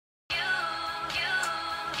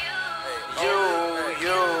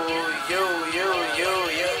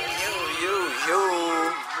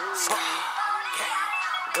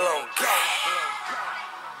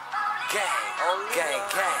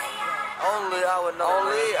I would know.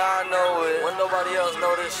 Only I know it. When nobody else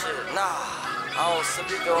know this shit. Nah, I don't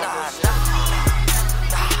speak on this shit.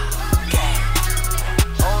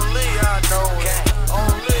 Only I know it.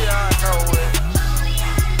 Only I know it.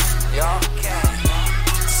 Y'all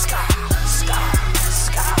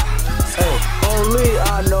Hey, only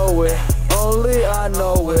I know it. Only I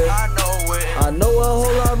know it. I know a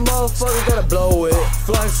whole lot of motherfuckers gotta blow it.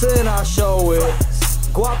 Flexin', I show it.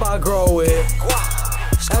 Guap, I grow it.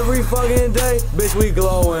 Every fucking day, bitch, we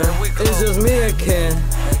glowin'. It's just me and Kenn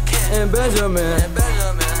and Benjamin.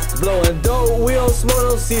 Blowing dope, we don't smoke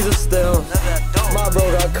no Caesar still. My bro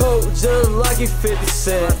got coke just like he 50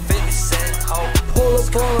 Cent. Pull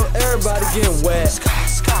up on him, everybody getting wet.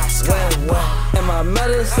 And my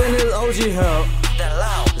medicine is OG hemp.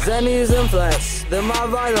 Zennies and flex, they're my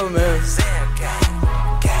vitamins.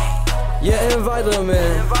 Yeah, invite them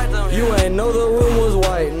in. You ain't know the room was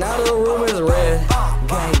white, now the room is red.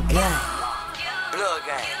 Gang, gang. Blood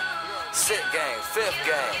gang, sit gang, fifth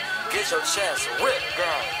gang. Get your chest ripped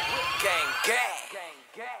gang. Gang, gang.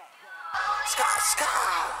 Sky.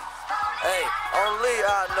 Hey, only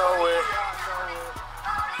I know it.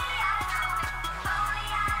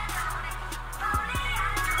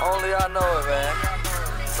 Only I know it, man.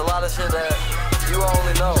 It's a lot of shit that you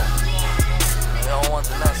only know. And you don't want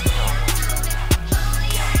the next to know.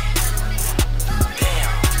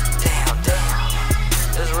 Damn.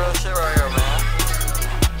 This is real shit right here, man.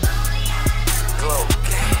 Glow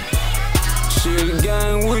gang. She the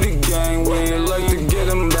gang, we the gang. We ain't like to get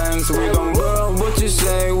them bangs. We gon' burn what you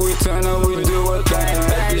say. We turn up, we do a thing.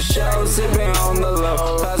 At the show, sipping on the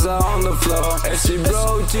low. Pass her on the floor. And she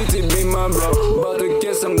bro, GT be my bro. About to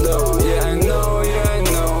get some dough. Yeah, I know